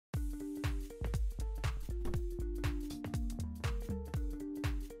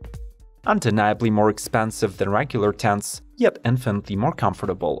undeniably more expensive than regular tents, yet infinitely more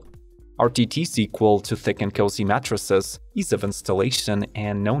comfortable. RTTs equal to thick and cozy mattresses, ease of installation,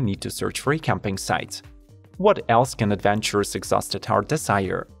 and no need to search for a camping site. What else can adventurous exhausted heart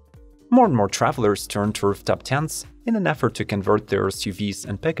desire? More and more travelers turn to rooftop tents in an effort to convert their SUVs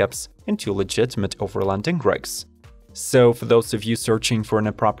and pickups into legitimate overlanding rigs. So for those of you searching for an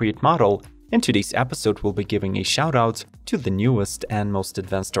appropriate model, in today's episode we'll be giving a shout out to the newest and most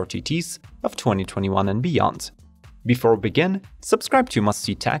advanced RTTs of 2021 and beyond. Before we begin, subscribe to Must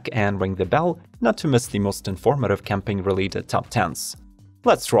See Tech and ring the bell not to miss the most informative camping related top 10s.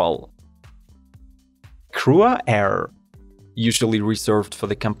 Let's roll! Crua AER. Usually reserved for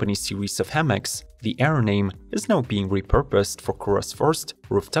the company's series of hammocks, the AER name is now being repurposed for Crua's first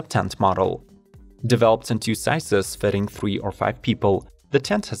rooftop tent model. Developed in two sizes fitting 3 or 5 people, the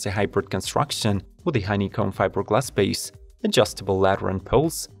tent has a hybrid construction with a honeycomb fiberglass base, adjustable ladder and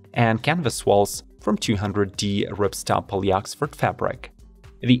poles, and canvas walls from 200D Rip-Stop Polyoxford fabric.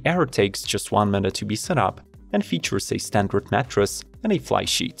 The AER takes just 1 minute to be set up and features a standard mattress and a fly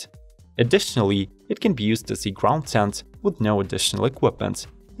sheet. Additionally, it can be used as a ground tent with no additional equipment,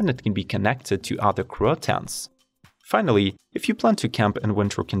 and it can be connected to other Crua tents. Finally, if you plan to camp in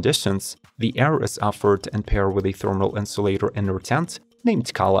winter conditions, the AER is offered and paired with a thermal insulator inner tent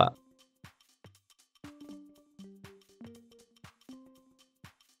named Kala.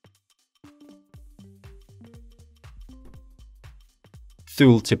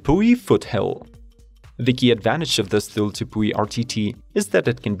 Thule-Tepui Foothill. The key advantage of this Thule-Tepui RTT is that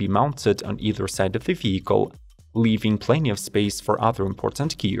it can be mounted on either side of the vehicle, leaving plenty of space for other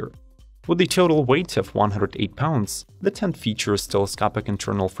important gear. With a total weight of 108 pounds, the tent features telescopic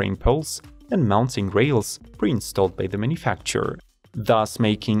internal frame poles and mounting rails pre-installed by the manufacturer, thus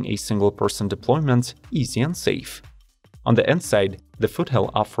making a single-person deployment easy and safe. On the inside, the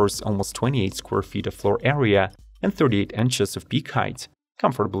Foothill offers almost 28 square feet of floor area and 38 inches of peak height,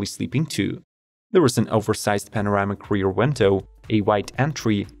 comfortably sleeping too. There is an oversized panoramic rear window, a wide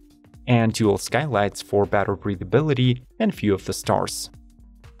entry, and dual skylights for better breathability and view of the stars.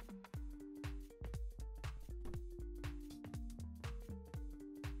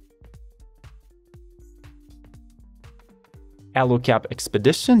 Alucab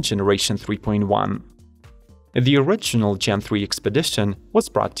Expedition Generation 3.1. The original Gen 3 Expedition was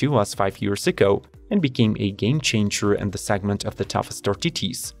brought to us 5 years ago and became a game-changer in the segment of the toughest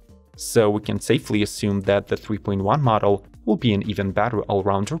RTTs, so we can safely assume that the 3.1 model will be an even better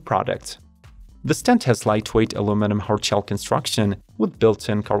all-rounder product. This tent has lightweight aluminum hardshell construction with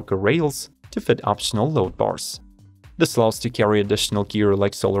built-in cargo rails to fit optional load bars. This allows to carry additional gear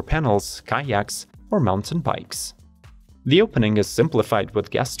like solar panels, kayaks, or mountain bikes. The opening is simplified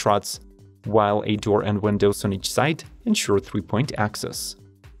with gas struts, while a door and windows on each side ensure 3-point access.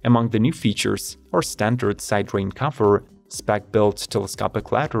 Among the new features are standard side rain cover, spec-built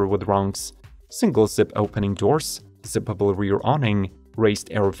telescopic ladder with rungs, single zip opening doors, zippable rear awning,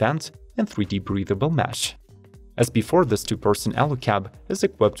 raised air vent, and 3D breathable mesh. As before, this two-person Alucab is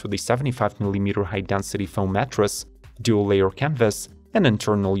equipped with a 75mm high-density foam mattress, dual-layer canvas, and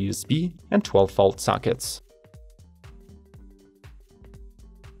internal USB and 12-volt sockets.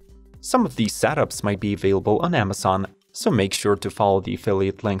 Some of these setups might be available on Amazon, so make sure to follow the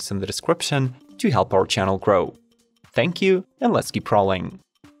affiliate links in the description to help our channel grow. Thank you, and let's keep rolling.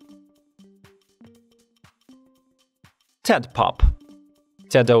 Ted-Pop.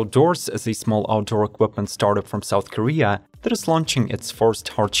 Ted Outdoors is a small outdoor equipment startup from South Korea that is launching its first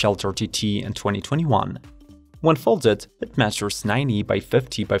hardshell RTT in 2021. When folded, it measures 90 by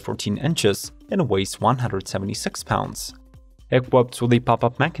 50 by 14 inches and weighs 176 pounds. Equipped with a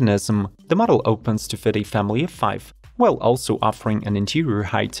pop-up mechanism, the model opens to fit a family of 5, while also offering an interior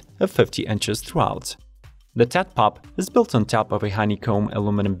height of 50 inches throughout. The Ted-Pop is built on top of a honeycomb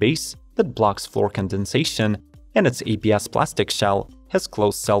aluminum base that blocks floor condensation, and its ABS plastic shell has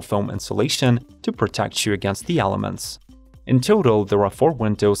closed cell foam insulation to protect you against the elements. In total, there are 4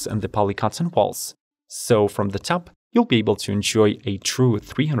 windows in the polycotton walls, so from the top, you'll be able to enjoy a true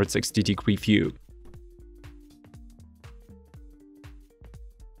 360-degree view.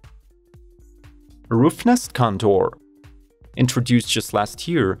 Roofnest Condor. Introduced just last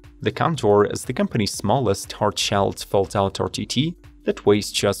year, the Condor is the company's smallest hard-shelled fold-out RTT that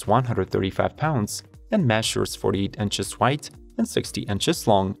weighs just 135 pounds and measures 48 inches wide and 60 inches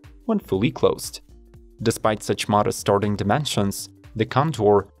long when fully closed. Despite such modest starting dimensions, the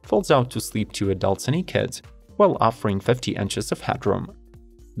Condor folds out to sleep 2 adults and a kid, while offering 50 inches of headroom.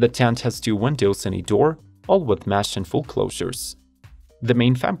 The tent has 2 windows and a door, all with mesh and full closures. The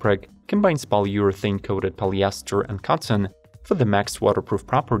main fabric combines polyurethane-coated polyester and cotton for the max waterproof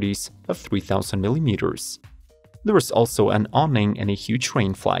properties of 3000 mm. There is also an awning and a huge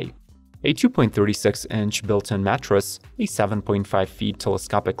rainfly. A 2.36-inch built-in mattress, a 7.5 feet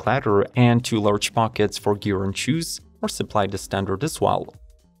telescopic ladder, and 2 large pockets for gear and shoes are supplied as standard as well.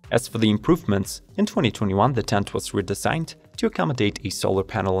 As for the improvements, in 2021 the tent was redesigned to accommodate a solar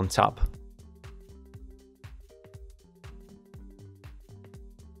panel on top.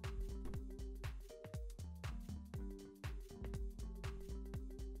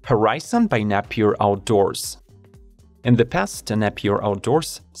 Horizon by Napier Outdoors. In the past, Napier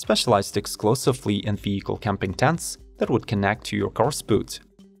Outdoors specialized exclusively in vehicle camping tents that would connect to your car's boot.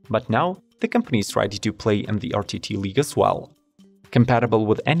 But now, the company is ready to play in the RTT league as well. Compatible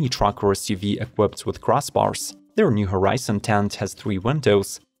with any truck or SUV equipped with crossbars, their new Horizon tent has 3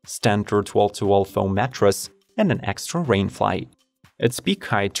 windows, standard wall-to-wall foam mattress, and an extra rainfly. Its peak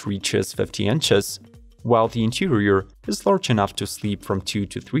height reaches 50 inches, while the interior is large enough to sleep from 2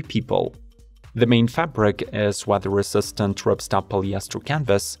 to 3 people. The main fabric is weather-resistant Rip-Stop polyester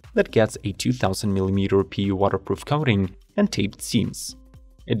canvas that gets a 2000 mm PU waterproof coating and taped seams.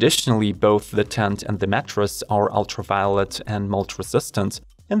 Additionally, both the tent and the mattress are ultraviolet and mold-resistant,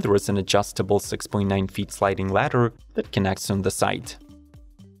 and there is an adjustable 6.9 feet sliding ladder that connects on the side.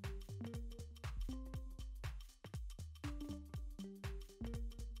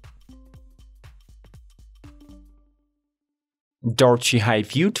 Darche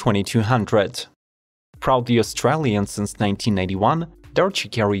Highview 2200. Proudly Australian since 1991,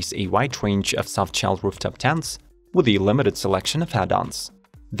 Darche carries a wide range of soft-shell rooftop tents with a limited selection of add-ons.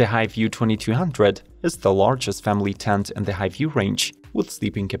 The Highview 2200 is the largest family tent in the Highview range, with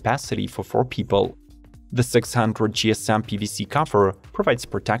sleeping capacity for 4 people. The 600 GSM PVC cover provides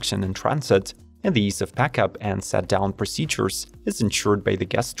protection in transit, and the ease of pack-up and set-down procedures is ensured by the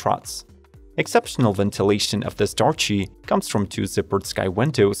guest struts. Exceptional ventilation of this Darche comes from 2 zippered sky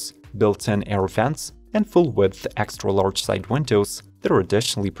windows, built-in air vents, and full-width extra-large side windows that are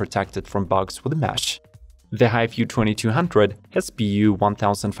additionally protected from bugs with a mesh. The Highview 2200 has PU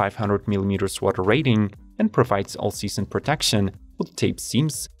 1500 mm water rating and provides all-season protection with taped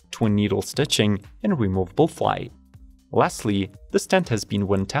seams, twin-needle stitching, and removable fly. Lastly, this tent has been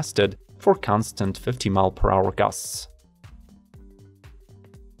wind-tested for constant 50 mph gusts.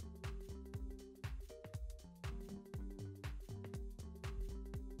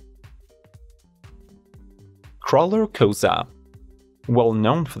 Crawler Koza. Well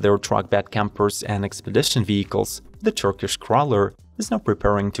known for their truck bed campers and expedition vehicles, the Turkish Crawler is now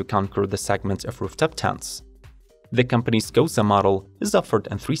preparing to conquer the segment of rooftop tents. The company's Koza model is offered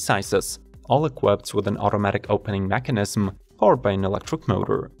in 3 sizes, all equipped with an automatic opening mechanism powered by an electric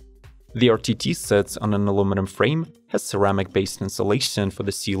motor. The RTT sits on an aluminum frame, has ceramic-based insulation for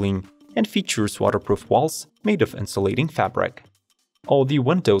the ceiling, and features waterproof walls made of insulating fabric. All the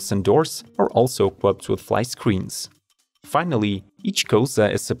windows and doors are also equipped with fly screens. Finally, each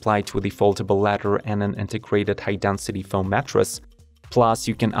Koza is supplied with a foldable ladder and an integrated high-density foam mattress, plus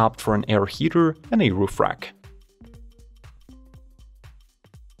you can opt for an air heater and a roof rack.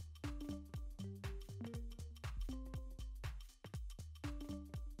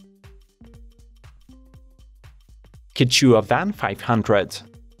 Quechua Van 500.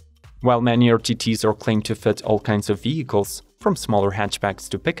 While many RTTs are claimed to fit all kinds of vehicles, from smaller hatchbacks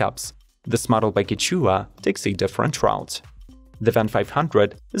to pickups, this model by Quechua takes a different route. The Van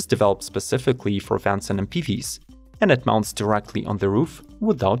 500 is developed specifically for vans and MPVs, and it mounts directly on the roof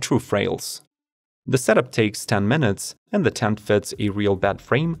without roof rails. The setup takes 10 minutes, and the tent fits a real bed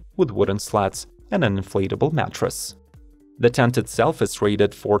frame with wooden slats and an inflatable mattress. The tent itself is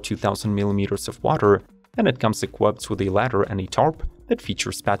rated for 2000 mm of water, and it comes equipped with a ladder and a tarp that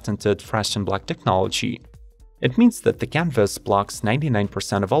features patented Fresh and Black technology. It means that the canvas blocks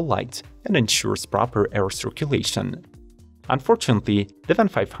 99% of all light and ensures proper air circulation. Unfortunately, the Van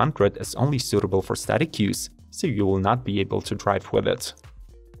 500 is only suitable for static use, so you will not be able to drive with it.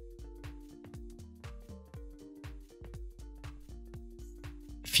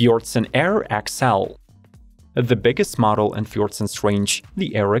 Fjordson Air XL. The biggest model in Fjordson's range,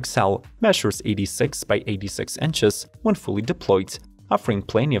 the Air XL, measures 86 by 86 inches when fully deployed, offering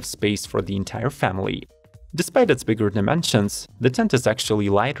plenty of space for the entire family. Despite its bigger dimensions, the tent is actually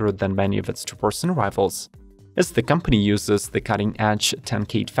lighter than many of its two-person rivals, as the company uses the cutting-edge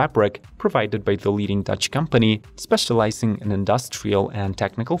 10K fabric provided by the leading Dutch company specializing in industrial and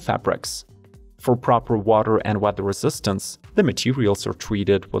technical fabrics. For proper water and weather resistance, the materials are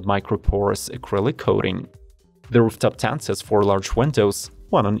treated with microporous acrylic coating. The rooftop tent has 4 large windows,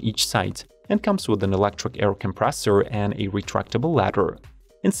 1 on each side, and comes with an electric air compressor and a retractable ladder.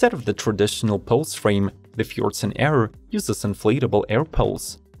 Instead of the traditional post frame, The Crua AER uses inflatable air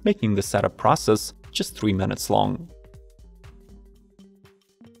poles, making the setup process just 3 minutes long.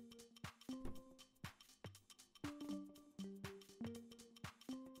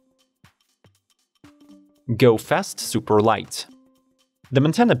 Go Fast Super Light. The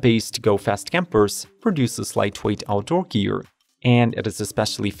Montana-based Go Fast Campers produces lightweight outdoor gear, and it is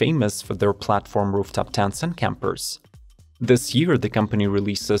especially famous for their platform rooftop tents and campers. This year, the company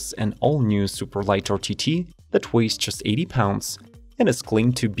releases an all-new super light RTT that weighs just 80 pounds and is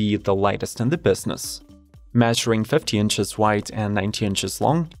claimed to be the lightest in the business. Measuring 50 inches wide and 90 inches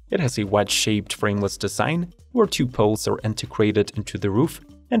long, it has a wedge-shaped frameless design where 2 poles are integrated into the roof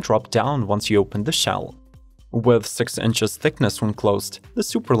and drop down once you open the shell. With 6 inches thickness when closed, the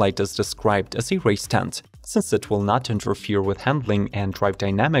Superlight is described as a race tent, since it will not interfere with handling and drive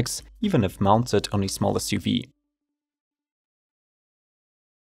dynamics even if mounted on a small SUV.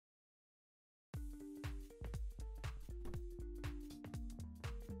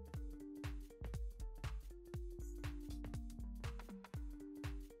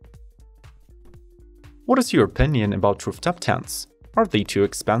 What is your opinion about rooftop tents? Are they too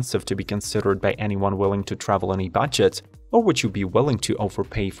expensive to be considered by anyone willing to travel on a budget, or would you be willing to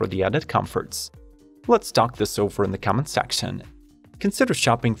overpay for the added comforts? Let's talk this over in the comment section. Consider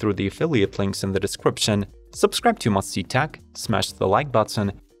shopping through the affiliate links in the description, subscribe to Must See Tech, smash the like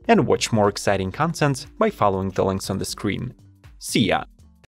button, and watch more exciting content by following the links on the screen. See ya!